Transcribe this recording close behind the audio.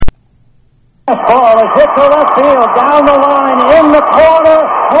Ball is hit to left field, down the line, in the corner,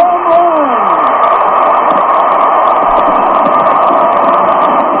 home run!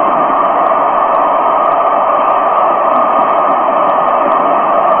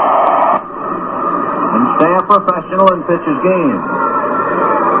 And stay a professional and pitch his game.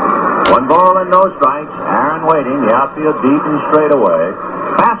 1 ball and no strikes. Aaron waiting. The outfield deep and straight away.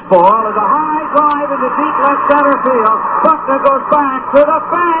 Fastball is a high drive into deep left center field. Buckner goes back to the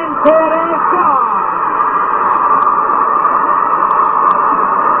fence. It is gone.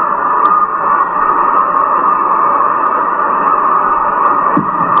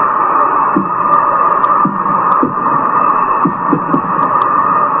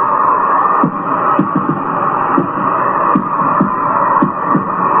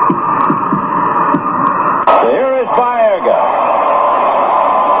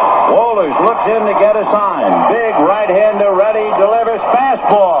 In to get a sign. Big right-hander ready, delivers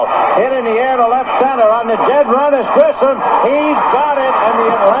fastball. Hit in the air to left center on the dead run is Grissom. He's got it, and the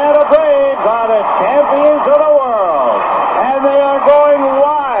Atlanta Braves are the champions of the world. And they are going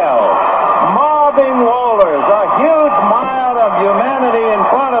wild. Mobbing Wohlers, a huge mile of humanity in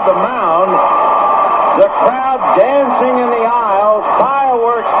front of the mound. The crowd dancing in the aisles,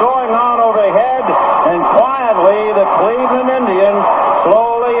 fireworks going on overhead, and quietly the Cleveland Indians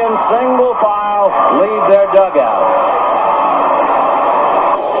slowly in single file leave their dugout.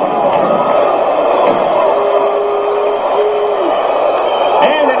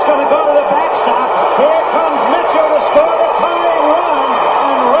 And it's going to go to the backstop. Here comes Mitchell to score the tying run,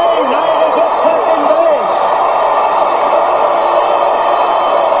 and Ray Knight is at second base.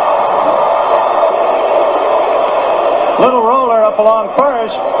 Little roller up along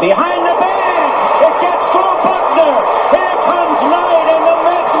first, behind the bag. It gets through Buckner. Here comes Knight, and the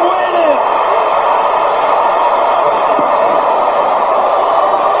Mets win it.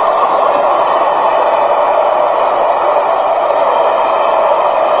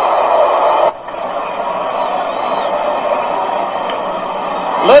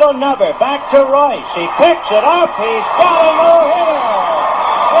 Little Nubber back to Royce. He picks it up. He's got a no-hitter.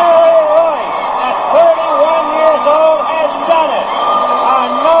 Harry Royce, at 31 years old, has done it. A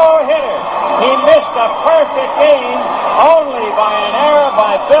no-hitter. He missed a perfect game only by an error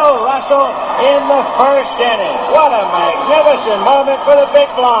by Bill Russell in the first inning. What a magnificent moment for the big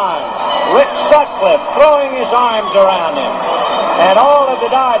blind. Rick Sutcliffe throwing his arms around him. And all of the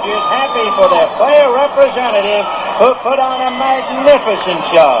Dodgers happy for their player representative who put on a magnificent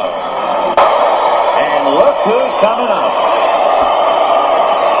show. And look who's coming up.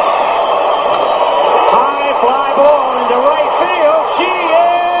 High fly ball into right field. She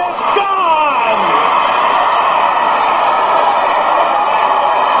is gone!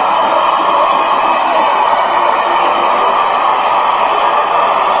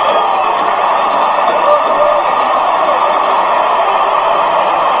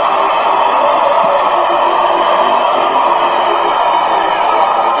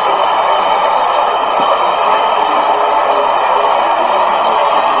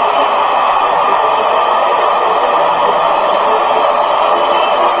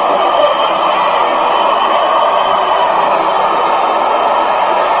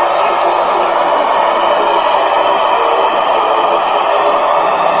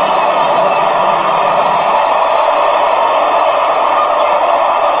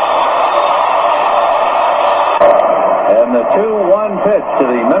 The 2-1 pitch to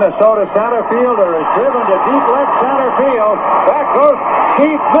the Minnesota center fielder is driven to deep left center field. Back goes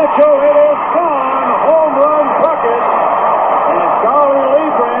Keith Mitchell. It is gone. Home run bucket. And Charlie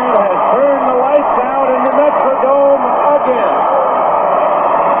Legrand has turned the lights out in the Metrodome again.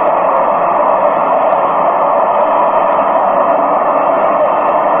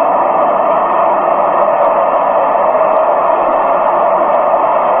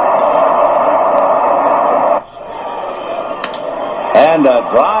 And a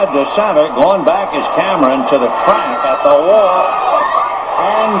drive to center, going back is Cameron to the track at the wall,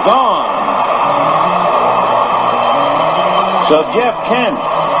 and gone. So Jeff Kent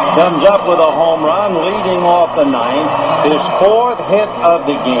comes up with a home run, leading off the ninth, his 4th hit of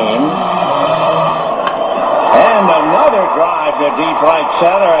the game. And another drive to deep right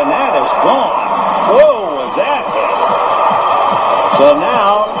center, and that is gone. Whoa, was that hit? So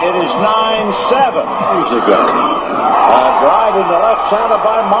now it is 9-7. Here's a gun. A drive into left center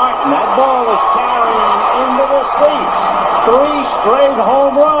by Martin. That ball is carrying into the seats. 3 straight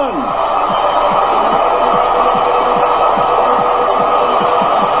home runs.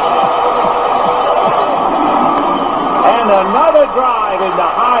 And another drive into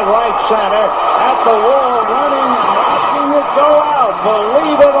high right center at the wall, running, watching it go out.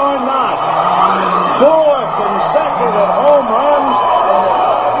 Believe it or not, consecutive home runs, and the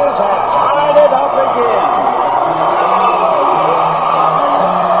Dodgers have tied it up again.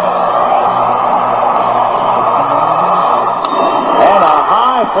 And a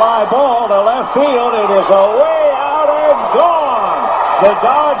high fly ball to left field. It is away out and gone. The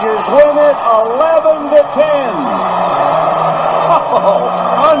Dodgers win it 11-10. Oh,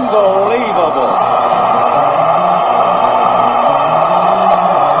 unbelievable.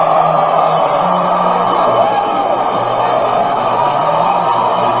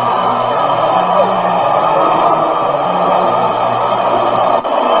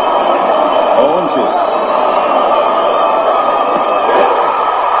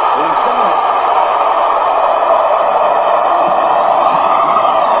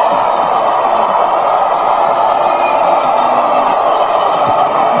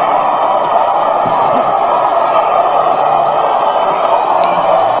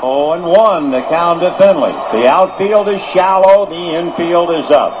 The count to Finley. The outfield is shallow. The infield is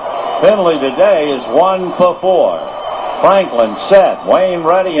up. Finley today is 1 for 4. Franklin set. Wayne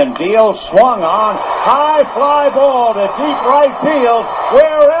ready and deal. Swung on. High fly ball to deep right field.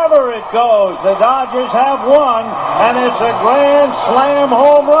 Wherever it goes, the Dodgers have won, and it's a grand slam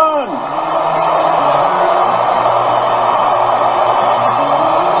home run.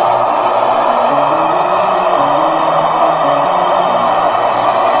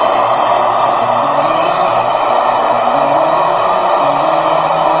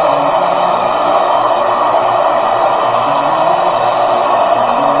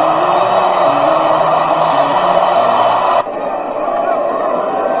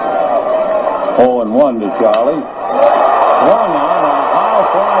 To Charlie. Swung on a high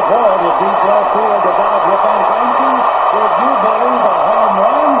fly ball to deep left field. The Dodger fans empty. Would you believe a home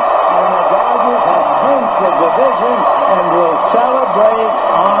run? And the Dodgers have clinched the division and will celebrate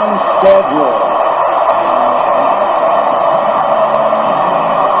on schedule.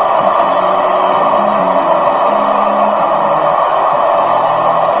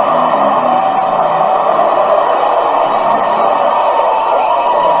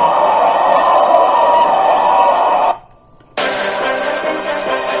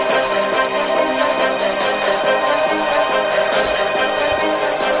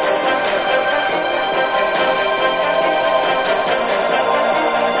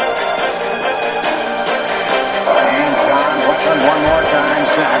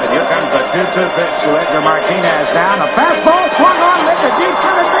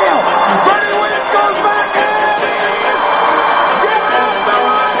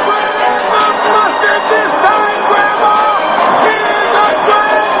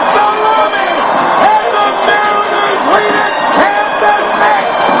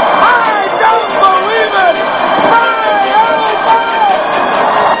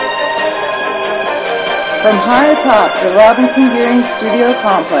 From high atop the Robinson Gearing Studio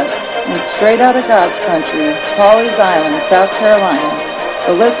Complex and straight out of God's country, Pawleys Island, South Carolina,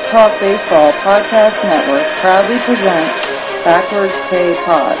 the Let's Talk Baseball Podcast Network proudly presents Backwards K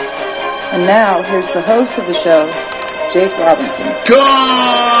Pod. And now, here's the host of the show, Jake Robinson.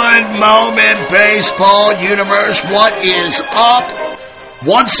 Good moment, baseball universe. What is up?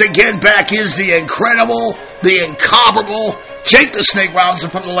 Once again, back is the incredible, the incomparable Jake the Snake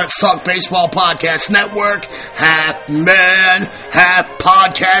Robinson from the Let's Talk Baseball Podcast Network. Half man, half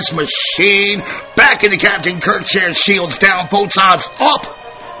podcast machine. Back in the Captain Kirk chair, shields down, photons up.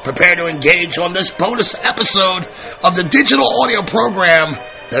 Prepare to engage on this bonus episode of the digital audio program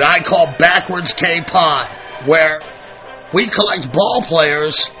that I call Backwards K-Pod, where we collect ball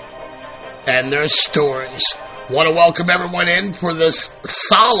players and their stories. Want to welcome everyone in for this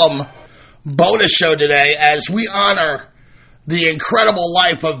solemn bonus show today as we honor the incredible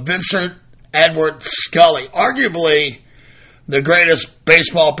life of Vincent Edward Scully, arguably the greatest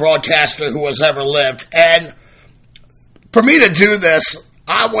baseball broadcaster who has ever lived. And for me to do this,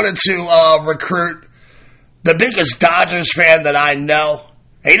 I wanted to recruit the biggest Dodgers fan that I know.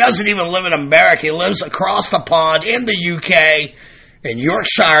 He doesn't even live in America. He lives across the pond in the UK, in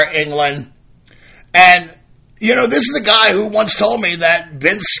Yorkshire, England. And, you know, this is a guy who once told me that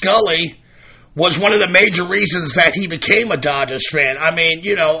Vin Scully was one of the major reasons that he became a Dodgers fan. I mean,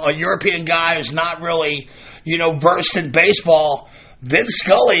 you know, a European guy who's not really, you know, versed in baseball. Vin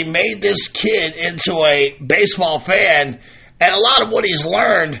Scully made this kid into a baseball fan, and a lot of what he's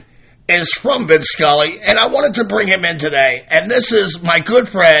learned is from Vin Scully, and I wanted to bring him in today. And this is my good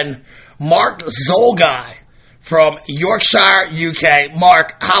friend, Mark Zolgai from Yorkshire, UK.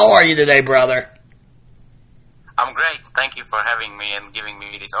 Mark, how are you today, brother? I'm great. Thank you for having me and giving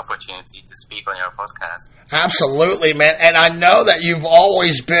me this opportunity to speak on your podcast. Absolutely, man. And I know that you've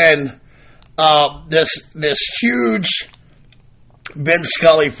always been this huge Vin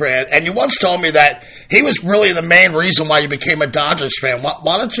Scully fan, and you once told me that he was really the main reason why you became a Dodgers fan.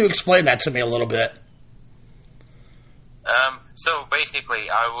 Why don't you explain that to me a little bit? So basically,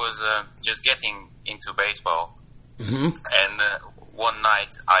 I was just getting into baseball, and one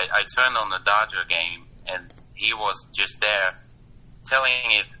night I turned on the Dodger game, and he was just there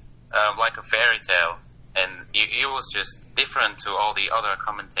telling it like a fairy tale, and it was just different to all the other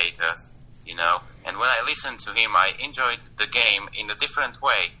commentators, you know. And when I listened to him, I enjoyed the game in a different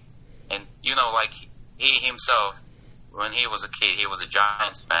way. And, you know, like he himself, when he was a kid, he was a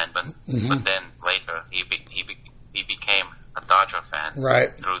Giants fan, but then later he became a Dodger fan,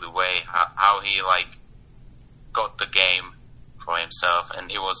 right? Through the way how he like got the game for himself,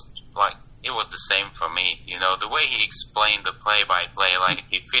 and it was the same for me. You know, the way he explained the play-by-play, like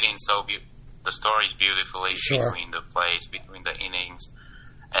he fit in the stories beautifully between the plays, between the innings,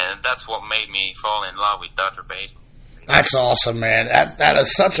 and that's what made me fall in love with Dodger baseball. That's awesome, man. That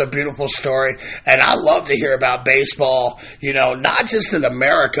is such a beautiful story, and I love to hear about baseball. You know, not just in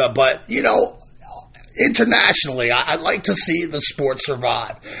America, but you know, internationally. I like to see the sport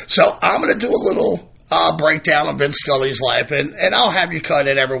survive. So I'm going to do a little breakdown of Vin Scully's life, and I'll have you cut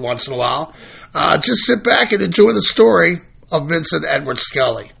in every once in a while. Just sit back and enjoy the story of Vincent Edward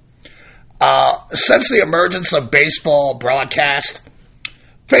Scully. Since the emergence of baseball broadcast,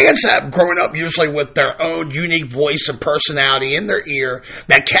 fans have grown up usually with their own unique voice and personality in their ear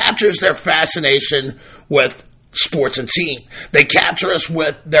that captures their fascination with sports and team. They capture us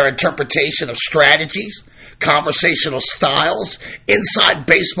with their interpretation of strategies, conversational styles, inside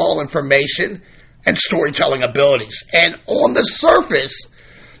baseball information, and storytelling abilities. And on the surface,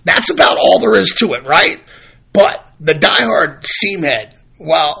 that's about all there is to it, right? But the diehard seamhead,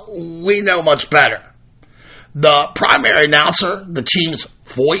 well, we know much better. The primary announcer, the team's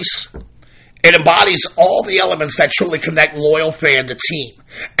voice, it embodies all the elements that truly connect loyal fan to team.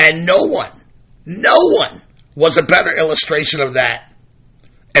 And no one was a better illustration of that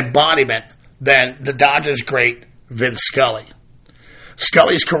embodiment than the Dodgers' great Vin Scully.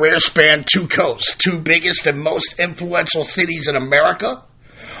 Scully's career spanned two coasts, two biggest and most influential cities in America.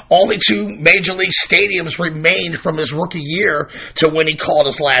 Only two major league stadiums remained from his rookie year to when he called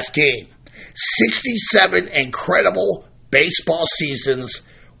his last game. 67 incredible baseball seasons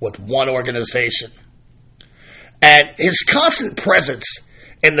with one organization. And his constant presence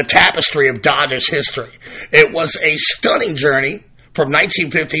in the tapestry of Dodgers history. It was a stunning journey from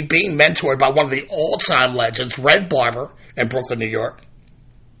 1950, being mentored by one of the all-time legends, Red Barber, in Brooklyn, New York,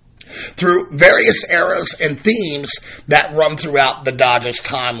 through various eras and themes that run throughout the Dodgers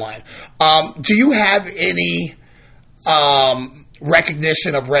timeline. Do you have any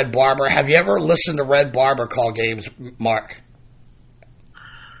recognition of Red Barber? Have you ever listened to Red Barber call games, Mark?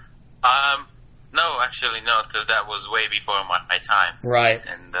 No, actually not, because that was way before my time. Right.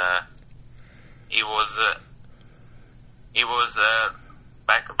 And it was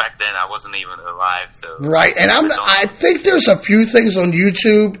back then I wasn't even alive. So right, and I think there's a few things on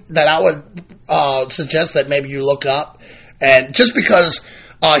YouTube that I would suggest that maybe you look up, and just because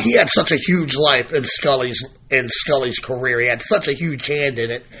he had such a huge life in Scully's career, he had such a huge hand in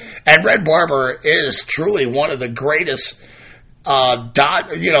it, and Red Barber is truly one of the greatest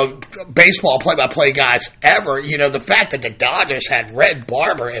baseball play-by-play guys ever. You know, the fact that the Dodgers had Red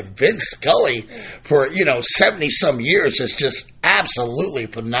Barber and Vin Scully for, 70-some years is just absolutely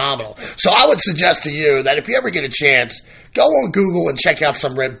phenomenal. So I would suggest to you that if you ever get a chance, go on Google and check out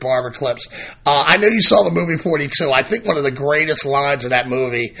some Red Barber clips. I know you saw the movie 42. I think one of the greatest lines in that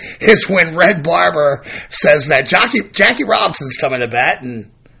movie is when Red Barber says that Jackie Robinson's coming to bat,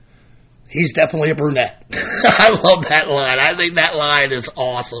 and he's definitely a brunette. I love that line. I think that line is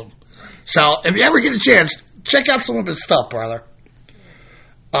awesome. So if you ever get a chance, check out some of his stuff, brother.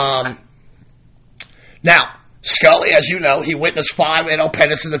 Now, Scully, as you know, he witnessed 5 NL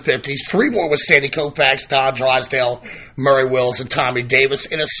pennants in the 50s, 3 more with Sandy Koufax, Don Drysdale, Murray Wills, and Tommy Davis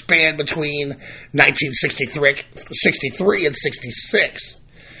in a span between 1963 and 66.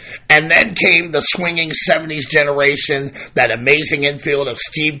 And then came the swinging 70s generation, that amazing infield of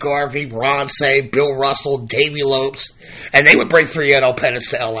Steve Garvey, Ron Say, Bill Russell, Davey Lopes, and they would bring 3 NL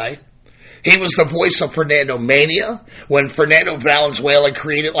pennants to L.A. He was the voice of Fernando Mania, when Fernando Valenzuela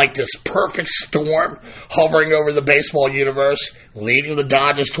created like this perfect storm hovering over the baseball universe, leading the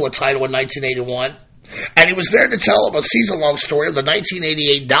Dodgers to a title in 1981. And he was there to tell them a season-long story of the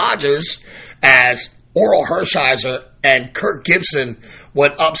 1988 Dodgers as Oral Hershiser and Kirk Gibson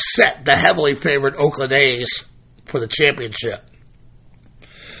would upset the heavily favored Oakland A's for the championship.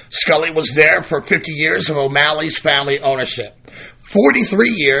 Scully was there for 50 years of O'Malley's family ownership. 43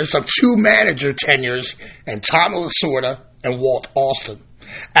 years of 2 manager tenures in Tommy Lasorda and Walt Alston,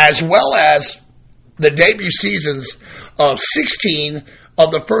 as well as the debut seasons of 16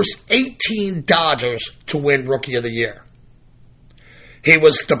 of the first 18 Dodgers to win Rookie of the Year. He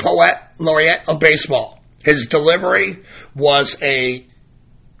was the poet laureate of baseball. His delivery was a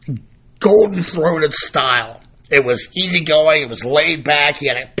golden-throated style. It was easygoing. It was laid back. He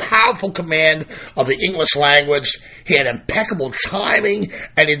had a powerful command of the English language. He had impeccable timing,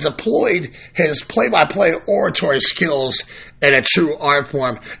 and he deployed his play-by-play oratory skills in a true art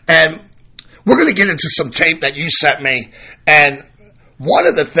form. And we're going to get into some tape that you sent me. And one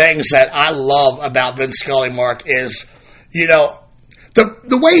of the things that I love about Vin Scully, Mark, is, you know,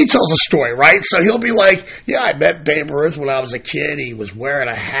 the way he tells a story, right? So he'll be like, yeah, I met Babe Ruth when I was a kid. He was wearing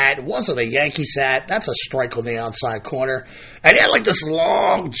a hat. It wasn't a Yankees hat. That's a strike on the outside corner. And he had like this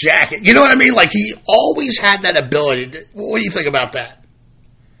long jacket. You know what I mean? Like he always had that ability. What do you think about that?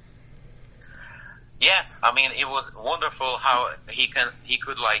 Yeah, I mean, it was wonderful how he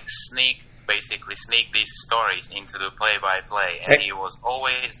could like sneak these stories into the play-by-play. And he was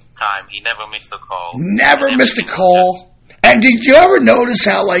always time. He never missed a call. Never missed a call. And did you ever notice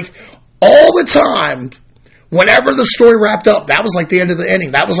how, like, all the time, whenever the story wrapped up, that was like the end of the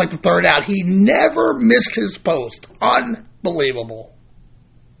inning. That was like the third out. He never missed his post. Unbelievable.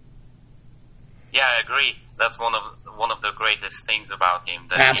 Yeah, I agree. That's one of the greatest things about him.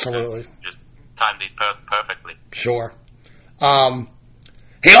 That Absolutely. He just timed it perfectly. Sure.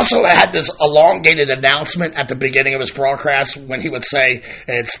 He also had this elongated announcement at the beginning of his broadcast when he would say,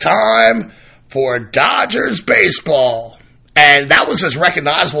 "It's time for Dodgers baseball." And that was as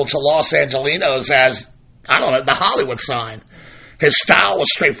recognizable to Los Angelinos as, I don't know, the Hollywood sign. His style was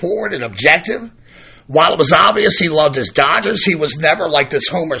straightforward and objective. While it was obvious he loved his Dodgers, he was never like this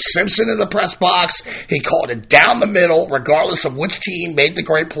Homer Simpson in the press box. He called it down the middle, regardless of which team made the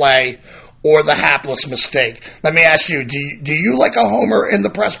great play or the hapless mistake. Let me ask you, do you like a Homer in the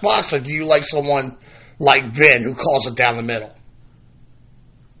press box, or do you like someone like Vin who calls it down the middle?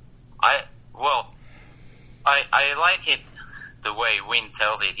 I like it the way Vin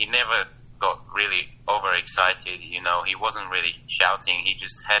tells it. He never got really overexcited, you know. He wasn't really shouting. He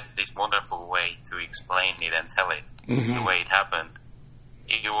just had this wonderful way to explain it and tell it the way it happened.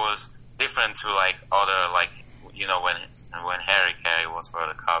 It was different to like other, like, you know, when Harry Carey was for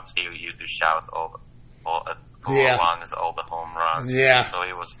the Cubs, he used to shout all lungs, all the home runs. Yeah. So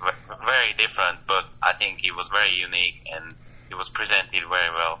it was very different, but I think he was very unique and it was presented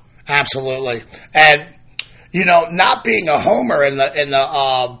very well. Absolutely. And, you know, not being a homer in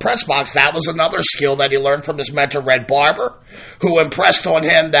the press box, that was another skill that he learned from his mentor, Red Barber, who impressed on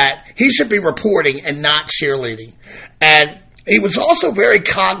him that he should be reporting and not cheerleading. And he was also very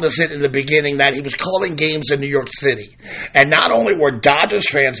cognizant in the beginning that he was calling games in New York City. And not only were Dodgers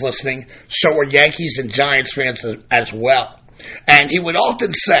fans listening, so were Yankees and Giants fans as well. And he would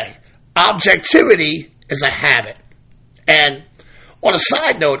often say, objectivity is a habit. And on a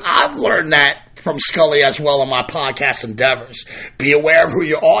side note, I've learned that from Scully as well in my podcast endeavors. Be aware of who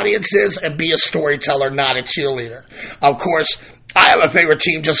your audience is and be a storyteller, not a cheerleader. Of course, I have a favorite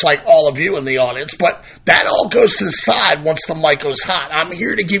team just like all of you in the audience, but that all goes to the side once the mic goes hot. I'm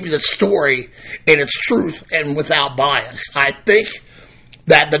here to give you the story in its truth and without bias. I think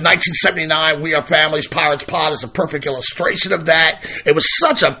that the 1979 We Are Families Pirates pod is a perfect illustration of that. It was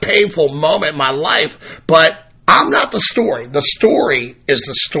such a painful moment in my life, but I'm not the story. The story is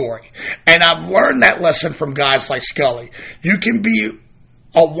the story. And I've learned that lesson from guys like Scully. You can be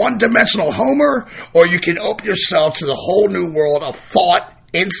a one-dimensional homer, or you can open yourself to the whole new world of thought,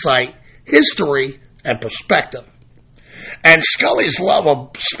 insight, history, and perspective. And Scully's love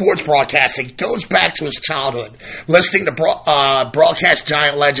of sports broadcasting goes back to his childhood, listening to broadcast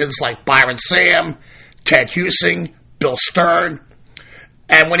giant legends like Byron Sam, Ted Husing, Bill Stern.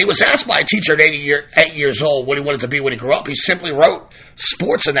 And when he was asked by a teacher at 8 years old what he wanted to be when he grew up, he simply wrote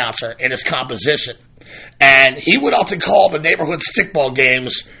sports announcer in his composition. And he would often call the neighborhood stickball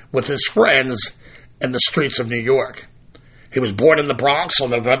games with his friends in the streets of New York. He was born in the Bronx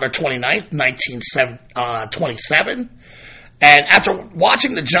on November 29th, 1927. And after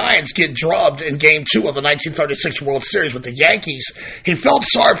watching the Giants get drubbed in Game 2 of the 1936 World Series with the Yankees, he felt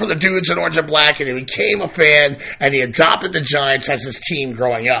sorry for the dudes in orange and black, and he became a fan, and he adopted the Giants as his team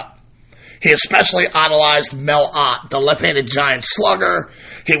growing up. He especially idolized Mel Ott, the left-handed Giant slugger.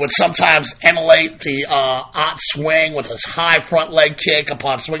 He would sometimes emulate the Ott swing with his high front leg kick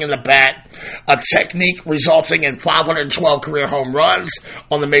upon swinging the bat, a technique resulting in 512 career home runs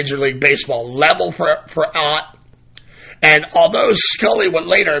on the Major League Baseball level for Ott. And although Scully would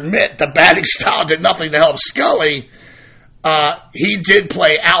later admit the batting style did nothing to help Scully, he did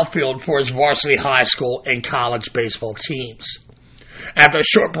play outfield for his varsity high school and college baseball teams. After a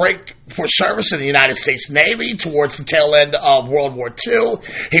short break for service in the United States Navy towards the tail end of World War II,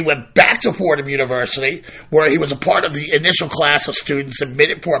 he went back to Fordham University, where he was a part of the initial class of students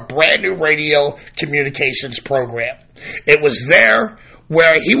admitted for a brand new radio communications program. It was there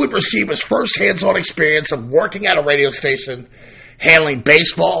where he would receive his first hands-on experience of working at a radio station, handling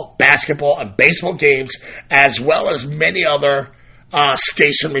baseball, basketball, and baseball games, as well as many other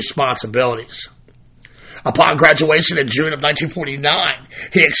station responsibilities. Upon graduation in June of 1949,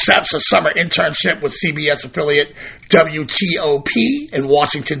 he accepts a summer internship with CBS affiliate WTOP in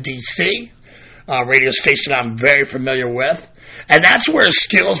Washington, D.C., a radio station I'm very familiar with. And that's where his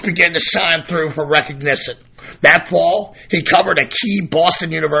skills began to shine through for recognition. That fall, he covered a key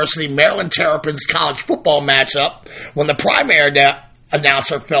Boston University Maryland Terrapins college football matchup when the primary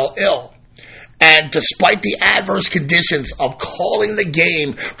announcer fell ill. And despite the adverse conditions of calling the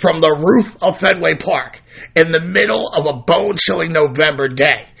game from the roof of Fenway Park in the middle of a bone-chilling November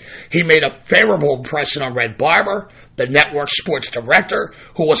day, he made a favorable impression on Red Barber, the network's sports director,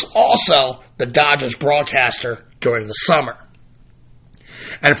 who was also the Dodgers broadcaster during the summer.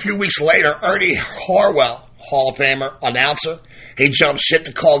 And a few weeks later, Ernie Harwell, Hall of Famer announcer, he jumped ship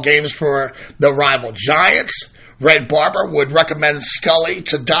to call games for the rival Giants. Red Barber would recommend Scully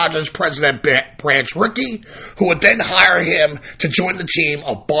to Dodgers president Branch Rickey, who would then hire him to join the team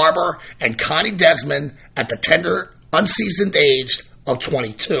of Barber and Connie Desmond at the tender, unseasoned age of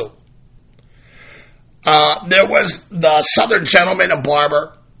 22. There was the Southern gentleman of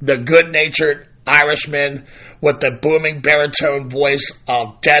Barber, the good-natured Irishman with the booming baritone voice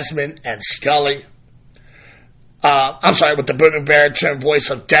of Desmond and Scully. With the booming baritone voice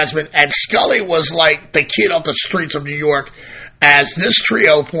of Desmond, and Scully was like the kid off the streets of New York, as this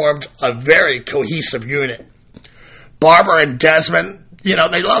trio formed a very cohesive unit. Barber and Desmond,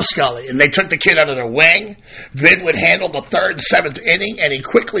 they loved Scully, and they took the kid under their wing. Vin would handle the third and seventh inning, and he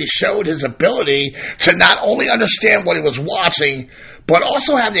quickly showed his ability to not only understand what he was watching, but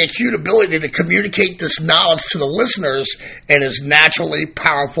also have the acute ability to communicate this knowledge to the listeners in his naturally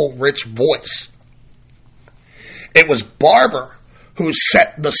powerful, rich voice. It was Barber who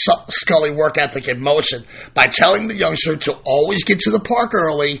set the Scully work ethic in motion by telling the youngster to always get to the park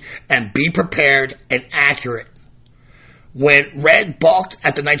early and be prepared and accurate. When Red balked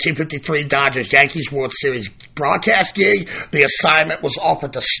at the 1953 Dodgers-Yankees World Series broadcast gig, the assignment was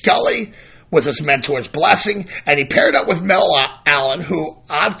offered to Scully with his mentor's blessing, and he paired up with Mel Allen, who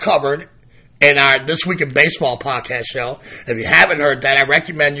I've covered in our This Week in Baseball podcast show. If you haven't heard that, I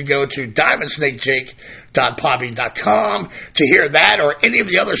recommend you go to diamondsnakejake.podbean.com to hear that or any of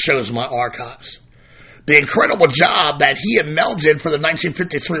the other shows in my archives. The incredible job that he and Mel did for the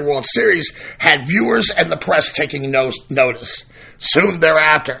 1953 World Series had viewers and the press taking notice. Soon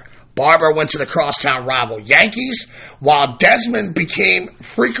thereafter, Barber went to the crosstown rival Yankees, while Desmond became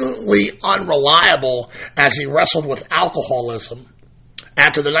frequently unreliable as he wrestled with alcoholism.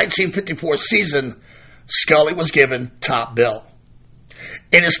 After the 1954 season, Scully was given top bill.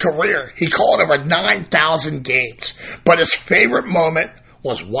 In his career, he called over 9,000 games, but his favorite moment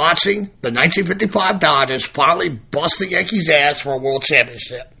was watching the 1955 Dodgers finally bust the Yankees' ass for a world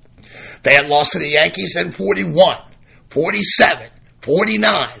championship. They had lost to the Yankees in 41, 47,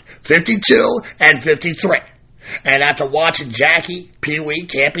 49, 52, and 53. And after watching Jackie, Pee Wee,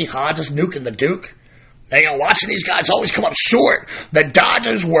 Campy, Hodges, Nuke, and the Duke, watching these guys always come up short, the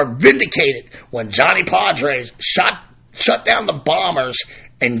Dodgers were vindicated when Johnny Padres shut down the Bombers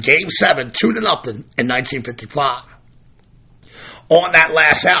in Game 7, 2-0 in 1955. On that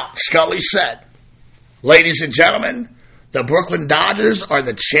last out, Scully said, "Ladies and gentlemen, the Brooklyn Dodgers are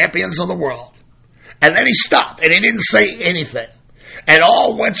the champions of the world." And then he stopped, and he didn't say anything. And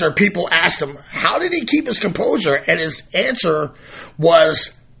all winter, people asked him, how did he keep his composure? And his answer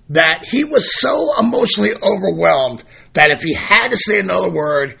was that he was so emotionally overwhelmed that if he had to say another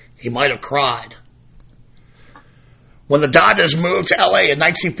word, he might have cried. When the Dodgers moved to L.A. in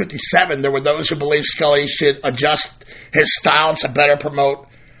 1957, there were those who believed Scully should adjust his style to better promote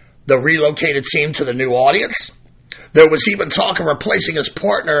the relocated team to the new audience. There was even talk of replacing his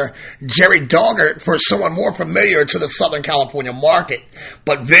partner, Jerry Doggett, for someone more familiar to the Southern California market.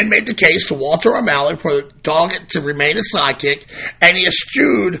 But Vin made the case to Walter O'Malley for Doggett to remain a sidekick, and he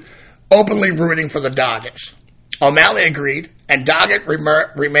eschewed openly rooting for the Dodgers. O'Malley agreed, and Doggett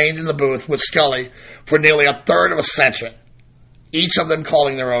remained in the booth with Scully for nearly a third of a century, each of them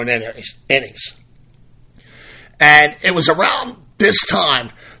calling their own innings. And it was around this time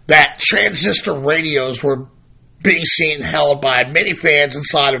that transistor radios were being seen held by many fans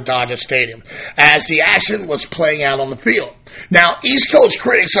inside of Dodger Stadium as the action was playing out on the field. Now, East Coast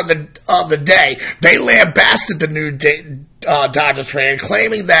critics of the day, they lambasted the new Dodgers fan,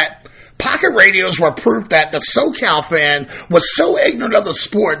 claiming that pocket radios were proof that the SoCal fan was so ignorant of the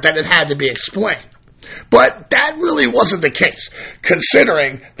sport that it had to be explained. But that really wasn't the case,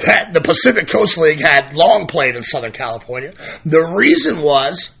 considering that the Pacific Coast League had long played in Southern California. The reason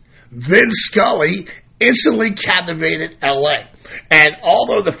was Vin Scully instantly captivated L.A. And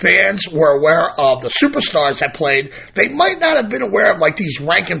although the fans were aware of the superstars that played, they might not have been aware of like these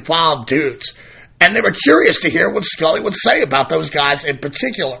rank-and-file dudes. And they were curious to hear what Scully would say about those guys in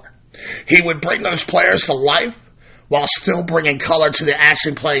particular. He would bring those players to life while still bringing color to the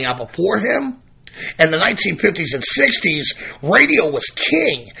action playing out before him. In the 1950s and 60s, radio was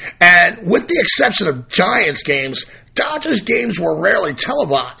king. And with the exception of Giants games, Dodgers games were rarely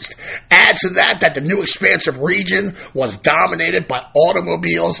televised. Add to that the new expansive region was dominated by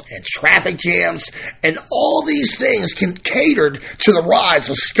automobiles and traffic jams, and all these things catered to the rise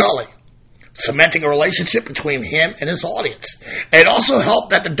of Scully, cementing a relationship between him and his audience. It also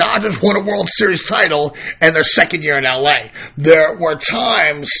helped that the Dodgers won a World Series title in their second year in L.A. There were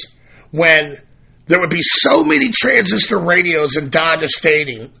times when there would be so many transistor radios in Dodger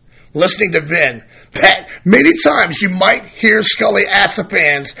Stadium listening to Vin that many times you might hear Scully ask the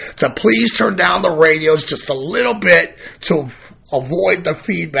fans to please turn down the radios just a little bit to avoid the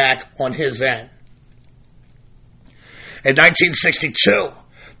feedback on his end. In 1962,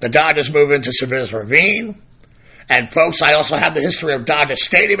 the Dodgers moved into Chavez Ravine. And folks, I also have the history of Dodger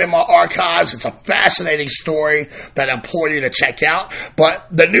Stadium in my archives. It's a fascinating story that I implore you to check out. But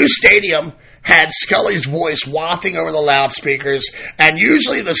the new stadium had Scully's voice wafting over the loudspeakers, and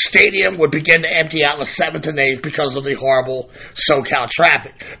usually the stadium would begin to empty out in the 7th and 8th because of the horrible SoCal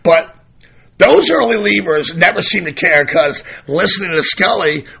traffic. But those early leavers never seemed to care because listening to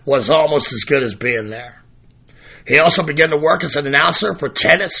Scully was almost as good as being there. He also began to work as an announcer for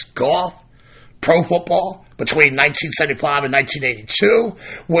tennis, golf, pro football between 1975 and 1982,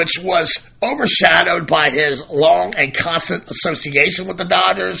 which was overshadowed by his long and constant association with the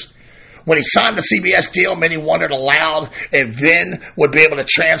Dodgers. When he signed the CBS deal, many wondered aloud if Vin would be able to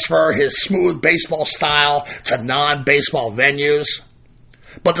transfer his smooth baseball style to non-baseball venues.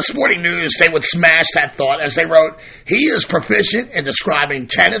 But the Sporting News, they would smash that thought as they wrote, he is proficient in describing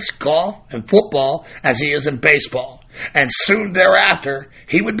tennis, golf, and football as he is in baseball. And soon thereafter,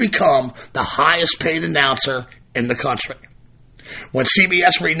 he would become the highest paid announcer in the country. When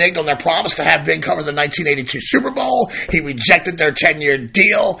CBS reneged on their promise to have Vin cover the 1982 Super Bowl, he rejected their 10-year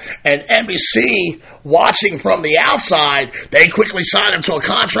deal, and NBC, watching from the outside, they quickly signed him to a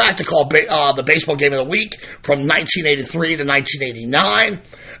contract to call the Baseball Game of the Week from 1983 to 1989,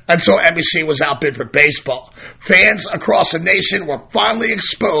 until NBC was outbid for baseball. Fans across the nation were finally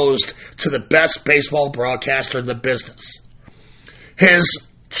exposed to the best baseball broadcaster in the business. His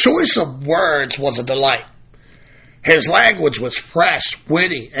choice of words was a delight. His language was fresh,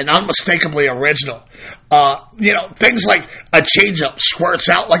 witty, and unmistakably original. Things like a changeup squirts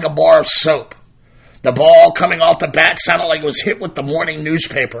out like a bar of soap. The ball coming off the bat sounded like it was hit with the morning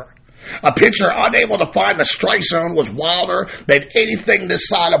newspaper. A pitcher unable to find the strike zone was wilder than anything this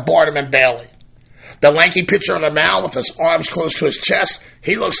side of Barnum and Bailey. The lanky pitcher on the mound with his arms close to his chest,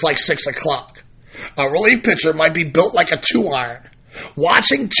 he looks like 6 o'clock. A relief pitcher might be built like a 2-iron.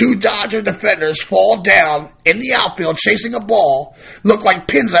 Watching two Dodger defenders fall down in the outfield chasing a ball looked like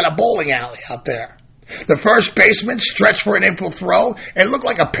pins at a bowling alley out there. The first baseman stretched for an infield throw and looked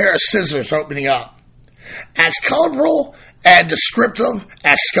like a pair of scissors opening up. As colorful and descriptive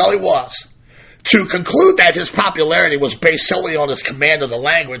as Scully was, to conclude that his popularity was based solely on his command of the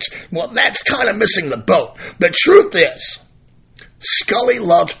language, well, that's kind of missing the boat. The truth is, Scully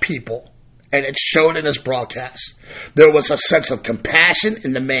loved people. And it showed in his broadcasts. There was a sense of compassion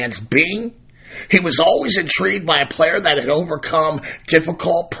in the man's being. He was always intrigued by a player that had overcome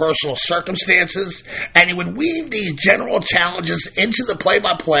difficult personal circumstances, and he would weave these general challenges into the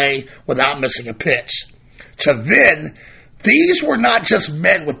play-by-play without missing a pitch. To Vin, these were not just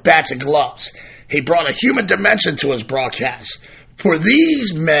men with bats and gloves. He brought a human dimension to his broadcasts. For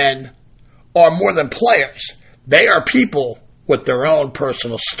these men are more than players. They are people with their own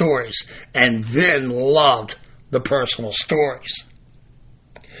personal stories, and Vin loved the personal stories.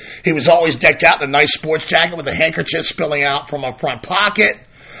 He was always decked out in a nice sports jacket with a handkerchief spilling out from a front pocket.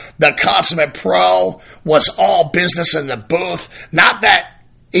 The consummate pro was all business in the booth. Not that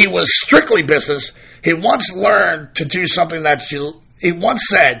he was strictly business. He once learned to do something he once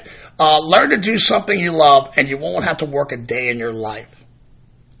said, learn to do something you love and you won't have to work a day in your life.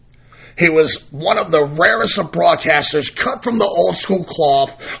 He was one of the rarest of broadcasters cut from the old school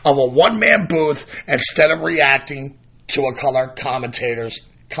cloth of a one-man booth instead of reacting to a color commentator's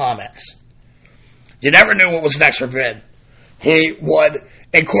comments. You never knew what was next for Vin. He would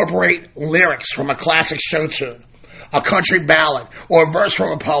incorporate lyrics from a classic show tune, a country ballad, or a verse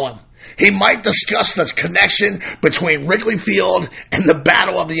from a poem. He might discuss the connection between Wrigley Field and the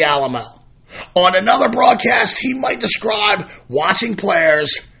Battle of the Alamo. On another broadcast, he might describe watching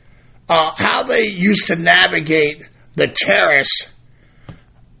players, how they used to navigate the terrace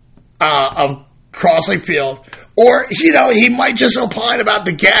of Crossley Field. Or, he might just opine about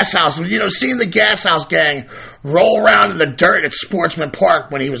the gas house. Seeing the gas house gang roll around in the dirt at Sportsman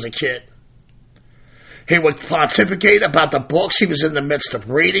Park when he was a kid. He would pontificate about the books he was in the midst of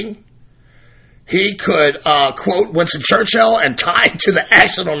reading. He could quote Winston Churchill and tie it to the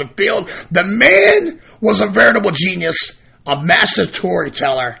action on the field. The man was a veritable genius, a master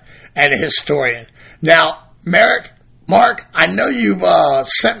storyteller, and a historian. Now, Mark, I know you've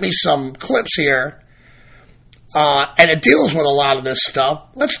sent me some clips here, and it deals with a lot of this stuff.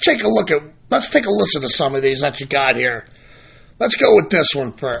 Let's take a listen to some of these that you got here. Let's go with this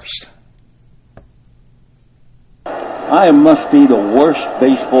one first. I must be the worst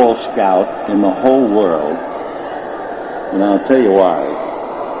baseball scout in the whole world, and I'll tell you why.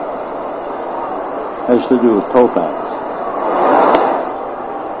 It has to do with Koufax.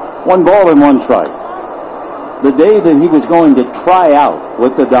 1 ball and 1 strike. The day that he was going to try out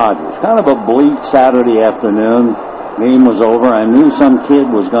with the Dodgers, kind of a bleak Saturday afternoon, game was over, I knew some kid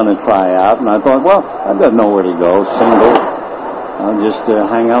was going to try out, and I thought, well, I've got nowhere to go, single. I'll just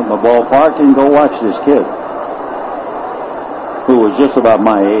hang out in the ballpark and go watch this kid, who was just about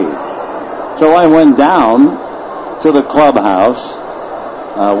my age. So I went down to the clubhouse,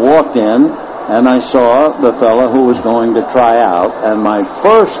 walked in, and I saw the fella who was going to try out, and my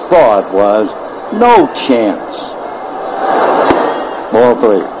first thought was, no chance. Ball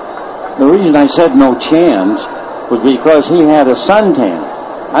 3. The reason I said no chance was because he had a suntan.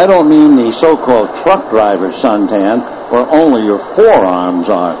 I don't mean the so-called truck driver suntan, where only your forearms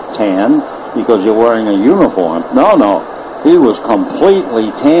are tan because you're wearing a uniform. No. He was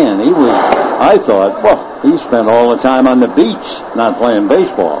completely tan. I thought, well, he spent all the time on the beach, not playing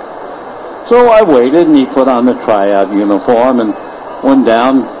baseball. So I waited, and he put on the tryout uniform and went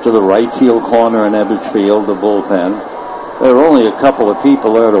down to the right field corner in Ebbets Field, the bullpen. There were only a couple of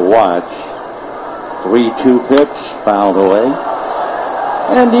people there to watch. 3-2 pitch, fouled away.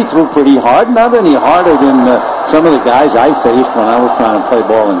 And he threw pretty hard, not any harder than some of the guys I faced when I was trying to play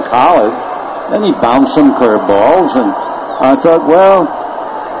ball in college. Then he bounced some curveballs, and I thought, well,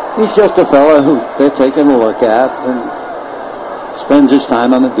 he's just a fella who they're taking a look at and spends his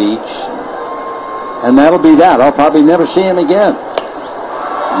time on the beach. And that'll be that. I'll probably never see him again.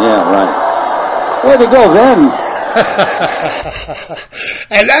 Yeah, right. Where'd he go then?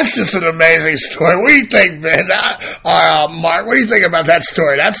 And that's just an amazing story. What do you think, man? Mark, what do you think about that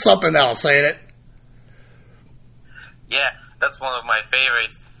story? That's something else, ain't it? Yeah, that's one of my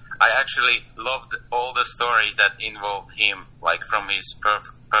favorites. I actually loved all the stories that involved him, like from his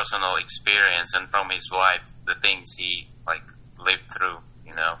personal experience and from his life, the things he lived through,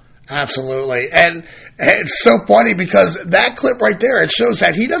 Absolutely. And it's so funny because that clip right there, it shows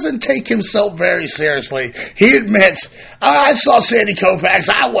that he doesn't take himself very seriously. He admits, I saw Sandy Koufax,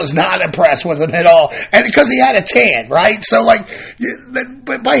 I was not impressed with him at all. And because he had a tan, right? So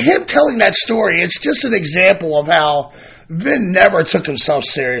but by him telling that story, it's just an example of how Vin never took himself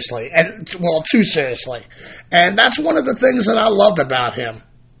seriously, too seriously. And that's one of the things that I loved about him.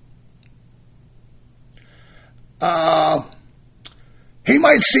 He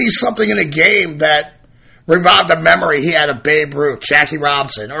might see something in a game that revived a memory he had of Babe Ruth, Jackie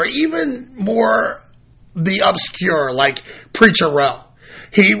Robinson, or even more the obscure, like Preacher Row.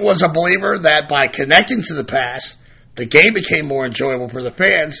 He was a believer that by connecting to the past, the game became more enjoyable for the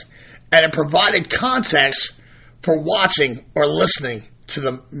fans, and it provided context for watching or listening to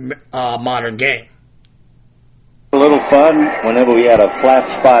the modern game. A little fun whenever we had a flat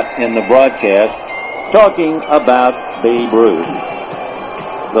spot in the broadcast talking about Babe Ruth.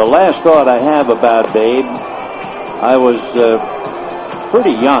 The last thought I have about Babe, I was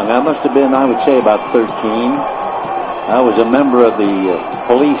pretty young. I must have been, I would say, about 13. I was a member of the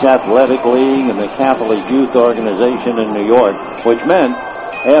Police Athletic League and the Catholic Youth Organization in New York, which meant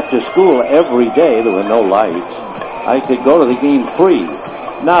after school every day, there were no lights, I could go to the game free.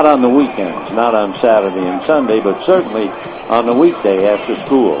 Not on the weekends, not on Saturday and Sunday, but certainly on the weekday after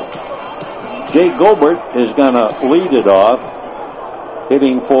school. Jay Gobert is going to lead it off,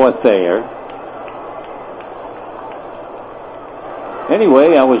 hitting fourth there.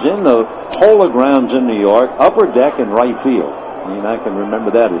 Anyway, I was in the Polo Grounds in New York, upper deck and right field. I mean, I can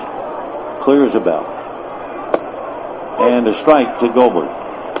remember that as clear as a bell. And a strike to Goldberg.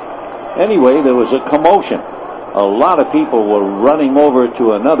 Anyway, there was a commotion. A lot of people were running over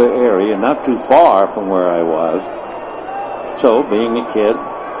to another area, not too far from where I was. So, being a kid,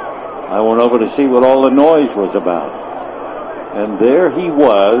 I went over to see what all the noise was about. And there he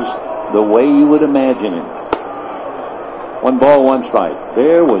was, the way you would imagine him. 1 ball, 1 strike.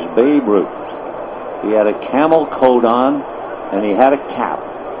 There was Babe Ruth. He had a camel coat on, and he had a cap.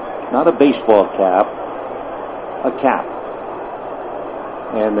 Not a baseball cap, a cap.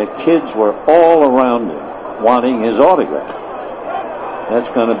 And the kids were all around him, wanting his autograph. That's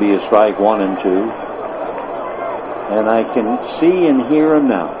going to be a strike 1 and 2. And I can see and hear him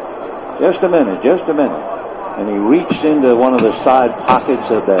now. Just a minute. And he reached into one of the side pockets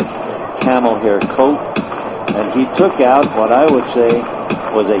of that camel hair coat, and he took out what I would say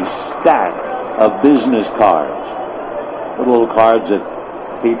was a stack of business cards. The little cards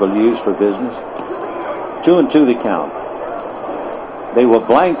that people use for business. 2 and 2 to count. They were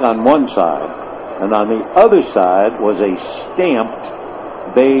blank on one side, and on the other side was a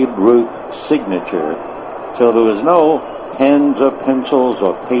stamped Babe Ruth signature. So there was no pens or pencils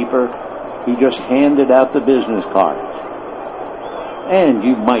or paper. He just handed out the business cards. And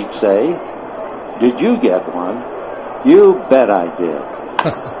you might say, did you get one? You bet I did.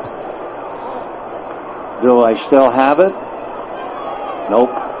 Do I still have it?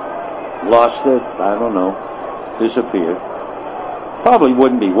 Nope. Lost it? I don't know. Disappeared. Probably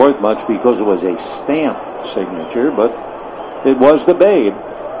wouldn't be worth much because it was a stamped signature, but it was the Babe.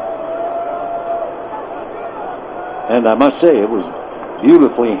 And I must say, it was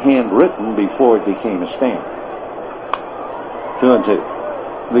beautifully handwritten before it became a stamp. 2 and 2.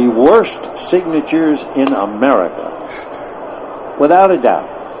 The worst signatures in America, without a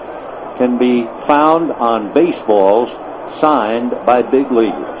doubt, can be found on baseballs signed by big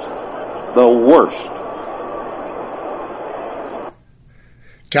leaguers. The worst.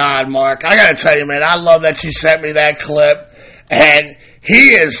 God, Mark, I gotta tell you, man, I love that you sent me that clip, and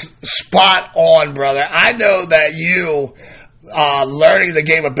he is spot on, brother. I know that you, learning the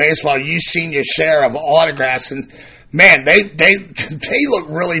game of baseball, you've seen your share of autographs, and man, they look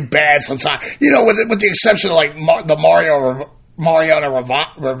really bad sometimes. You know, with the exception of like the Mariano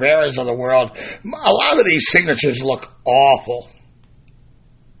Rivera's of the world, a lot of these signatures look awful.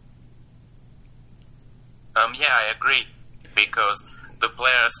 Yeah, I agree, because the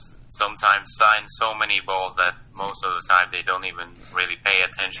players sometimes sign so many balls that most of the time they don't even really pay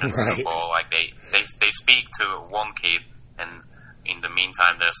attention to the ball. Like they speak to one kid, and in the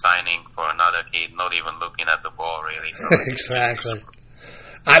meantime they're signing for another kid, not even looking at the ball really. So exactly.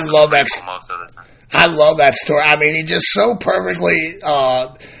 I love that most of the time. I love that story. I mean, he just so perfectly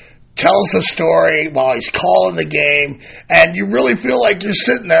tells the story while he's calling the game, and you really feel like you're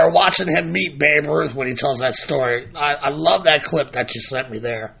sitting there watching him meet Babe Ruth when he tells that story. I love that clip that you sent me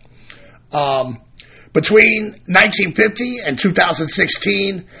there. Between 1950 and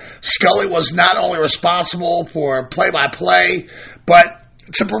 2016, Scully was not only responsible for play-by-play, but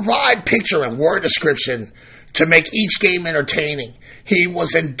to provide picture and word description to make each game entertaining. He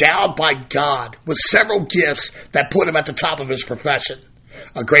was endowed by God with several gifts that put him at the top of his profession.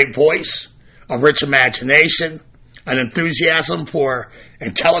 A great voice, a rich imagination, an enthusiasm for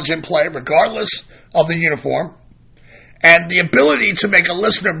intelligent play regardless of the uniform, and the ability to make a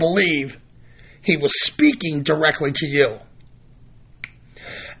listener believe he was speaking directly to you.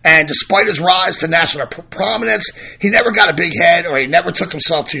 And despite his rise to national prominence, he never got a big head, or he never took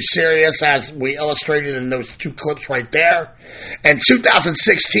himself too serious, as we illustrated in those 2 clips right there. In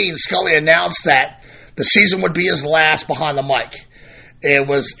 2016, Scully announced that the season would be his last behind the mic. It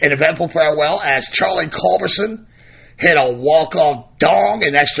was an eventful farewell as Charlie Culberson hit a walk-off dong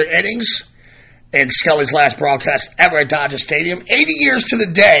in extra innings in Scully's last broadcast ever at Dodger Stadium, 80 years to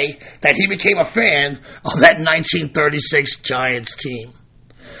the day that he became a fan of that 1936 Giants team.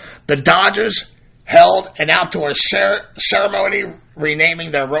 The Dodgers held an outdoor ceremony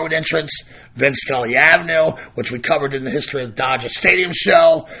renaming their road entrance Vin Scully Avenue, which we covered in the History of the Dodger Stadium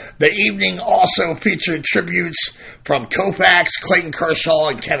show. The evening also featured tributes from Koufax, Clayton Kershaw,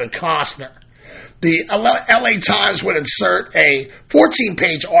 and Kevin Costner. The LA Times would insert a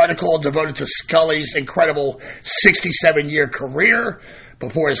 14-page article devoted to Scully's incredible 67-year career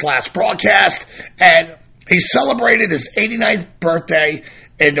before his last broadcast, and he celebrated his 89th birthday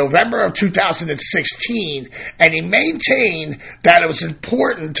in November of 2016, and he maintained that it was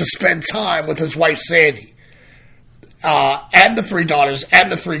important to spend time with his wife, Sandy. and the 3 daughters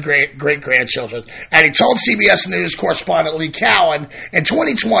and the 3 great-grandchildren. And he told CBS News correspondent Lee Cowan in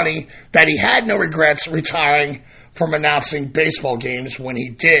 2020 that he had no regrets retiring from announcing baseball games when he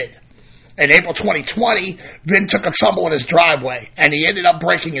did. In April 2020, Vin took a tumble in his driveway, and he ended up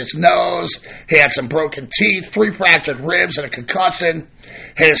breaking his nose. He had some broken teeth, 3 fractured ribs, and a concussion.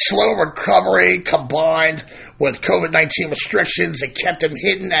 His slow recovery, combined with COVID-19 restrictions, that kept him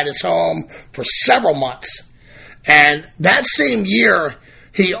hidden at his home for several months. And that same year,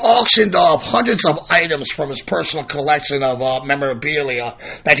 he auctioned off hundreds of items from his personal collection of memorabilia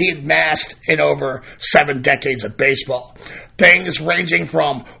that he had amassed in over 7 decades of baseball. Things ranging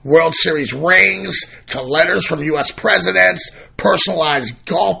from World Series rings to letters from U.S. presidents, personalized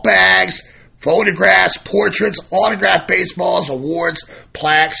golf bags, photographs, portraits, autographed baseballs, awards,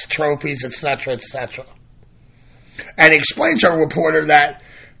 plaques, trophies, etc., etc. And he explained to a reporter that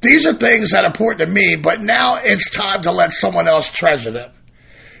these are things that are important to me, but now it's time to let someone else treasure them.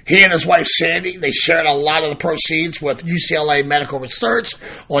 He and his wife, Sandy, they shared a lot of the proceeds with UCLA Medical Research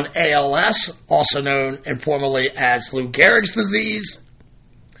on ALS, also known informally as Lou Gehrig's disease.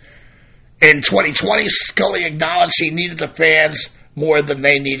 In 2020, Scully acknowledged he needed the fans more than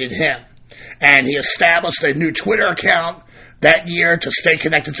they needed him. And he established a new Twitter account that year to stay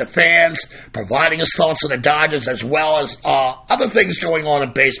connected to fans, providing his thoughts on the Dodgers as well as other things going on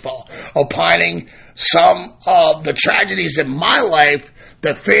in baseball, opining some of the tragedies in my life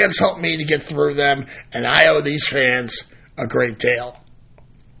that fans helped me to get through them, and I owe these fans a great deal.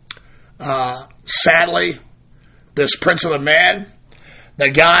 Sadly, this prince of a man, the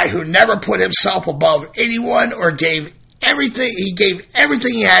guy who never put himself above anyone or gave everything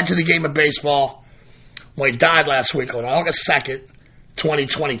he had to the game of baseball, well, he died last week on August 2nd,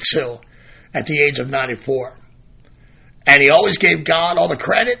 2022, at the age of 94. And he always gave God all the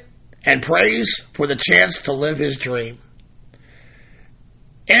credit and praise for the chance to live his dream.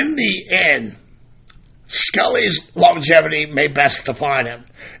 In the end, Scully's longevity may best define him.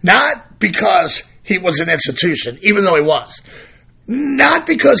 Not because he was an institution, even though he was. Not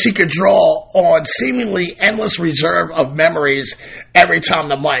because he could draw on seemingly endless reserve of memories every time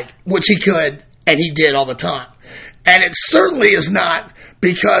the mic, which he could, and he did all the time. And it certainly is not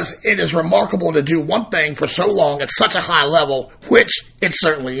because it is remarkable to do one thing for so long at such a high level, which it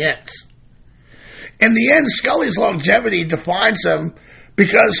certainly is. In the end, Scully's longevity defines him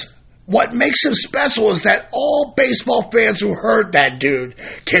because what makes him special is that all baseball fans who heard that dude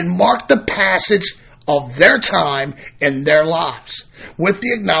can mark the passage of their time in their lives with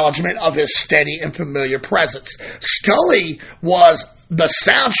the acknowledgement of his steady and familiar presence. Scully was the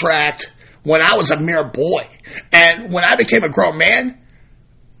soundtrack when I was a mere boy. And when I became a grown man,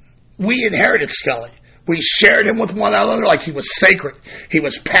 we inherited Scully. We shared him with one another like he was sacred. He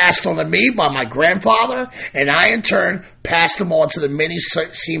was passed on to me by my grandfather, and I, in turn, passed him on to the many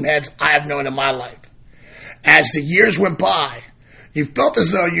seamheads I have known in my life. As the years went by, you felt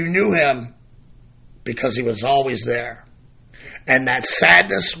as though you knew him because he was always there. And that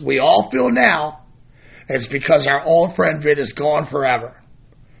sadness we all feel now is because our old friend Vin is gone forever.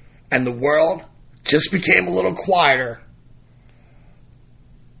 And the world just became a little quieter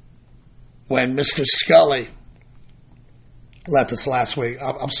when Mr. Scully left us last week.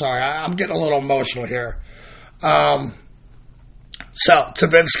 I'm sorry, I'm getting a little emotional here. So, to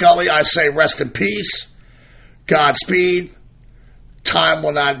Vin Scully, I say rest in peace, Godspeed, time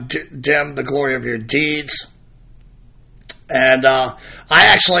will not dim the glory of your deeds. And I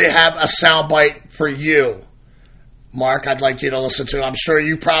actually have a soundbite for you, Mark, I'd like you to listen to. I'm sure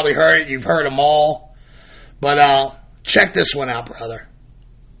you've probably heard it. You've heard them all. But check this one out, brother.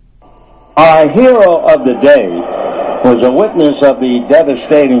 Our hero of the day was a witness of the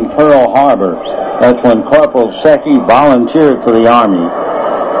devastating Pearl Harbor. That's when Corporal Seki volunteered for the Army.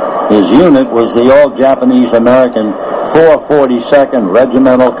 His unit was the all-Japanese-American 442nd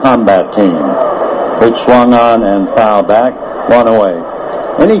Regimental Combat Team, which swung on and fouled back, one away.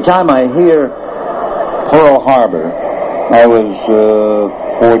 Anytime I hear Pearl Harbor, I was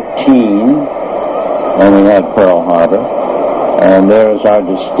 14 when we had Pearl Harbor, and there's our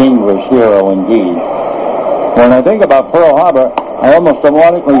distinguished hero indeed. When I think about Pearl Harbor, I almost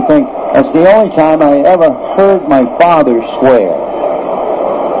automatically think that's the only time I ever heard my father swear.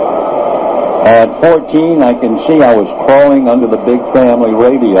 At 14, I can see I was crawling under the big family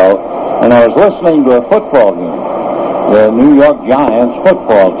radio, and I was listening to a football game, the New York Giants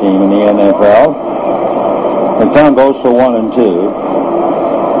football team in the NFL. The count goes to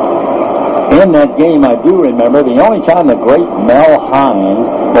 1-2. In that game, I do remember the only time the great Mel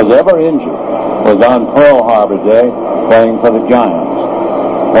Hine was ever injured was on Pearl Harbor Day playing for the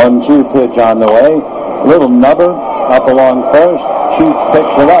Giants. 1-2 pitch on the way. Little nubber up along first. Chief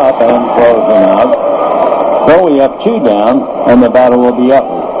picks it up and throws him out. So we have 2 down, and the batter will be up.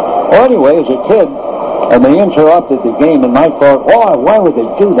 Well, anyway, as a kid, and they interrupted the game, and I thought, why would they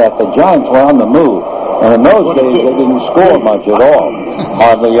do that? The Giants were on the move. And in those days, they didn't score much at all.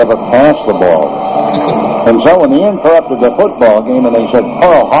 Hardly ever passed the ball. And so when they interrupted the football game and they said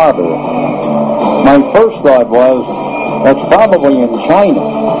Pearl Harbor, my first thought was, that's probably in China.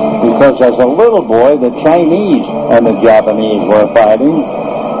 Because as a little boy, the Chinese and the Japanese were fighting.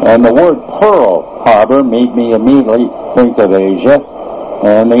 And the word Pearl Harbor made me immediately think of Asia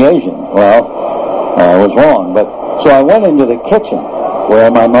and the Asians. Well, I was wrong. So I went into the kitchen where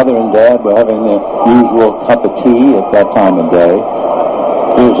my mother and dad were having their usual cup of tea at that time of day.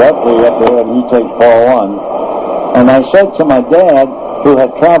 He was up there, and he takes ball 1. And I said to my dad, who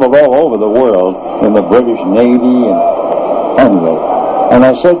had traveled all over the world in the British Navy and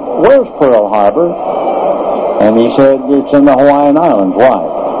I said, where's Pearl Harbor? And he said, it's in the Hawaiian Islands. Why?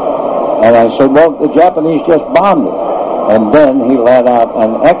 And I said, well, the Japanese just bombed it. And then he let out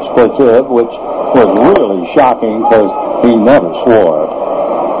an expletive, which was really shocking because he never swore.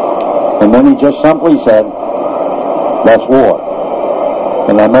 And then he just simply said, that's war.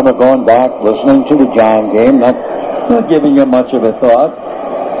 And I remember going back, listening to the Giant game, not giving it much of a thought.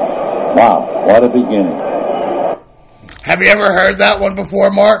 Wow, what a beginning. Have you ever heard that one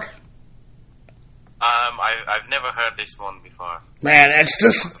before, Mark? I've never heard this one before. Man, it's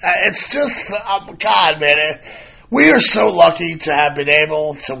just, God, man. We are so lucky to have been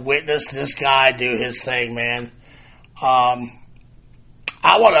able to witness this guy do his thing, man. I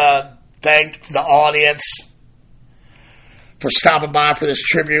want to thank the audience for stopping by for this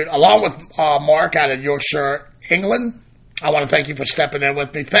tribute, along with Mark out of Yorkshire, England. I want to thank you for stepping in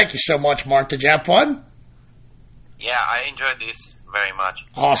with me. Thank you so much, Mark. Did you have fun? Yeah, I enjoyed this very much.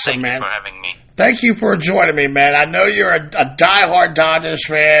 Awesome, man. Thank you for having me. Thank you for joining me, man. I know you're a diehard Dodgers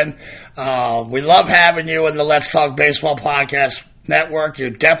fan. We love having you in the Let's Talk Baseball Podcast Network.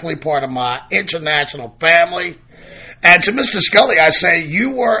 You're definitely part of my international family. And to Mr. Scully, I say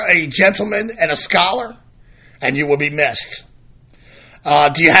you were a gentleman and a scholar, and you will be missed.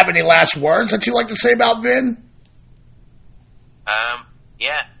 Do you have any last words that you'd like to say about Vin?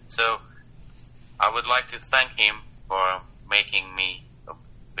 Yeah, so I would like to thank him for making me a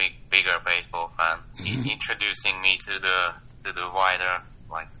bigger baseball fan, introducing me to the wider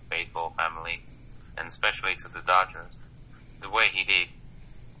baseball family, and especially to the Dodgers. The way he did,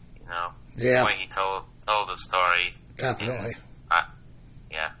 the way he told the stories. Definitely.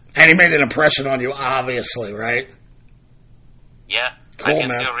 Yeah. And he made an impression on you, obviously, right? Yeah. Cool, I can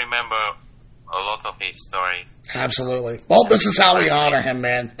man. still remember a lot of his stories. Absolutely. Well, this is how we honor him,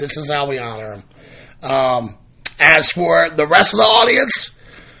 man. This is how we honor him. As for the rest of the audience,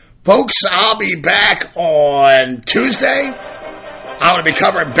 folks, I'll be back on Tuesday. I'm going to be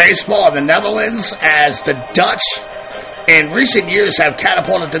covering baseball in the Netherlands as the Dutch, in recent years, have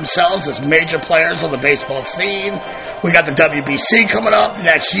catapulted themselves as major players on the baseball scene. We got the WBC coming up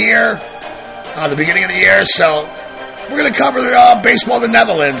next year, the beginning of the year, so we're going to cover baseball in the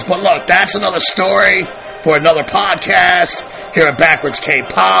Netherlands. But look, that's another story for another podcast here at Backwards K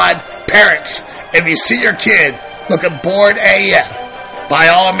Pod. Parents, if you see your kid looking bored AF, by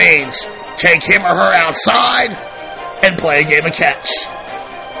all means, take him or her outside and play a game of catch.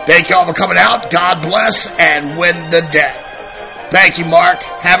 Thank you all for coming out. God bless and win the day. Thank you, Mark.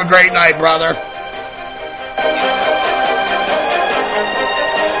 Have a great night, brother.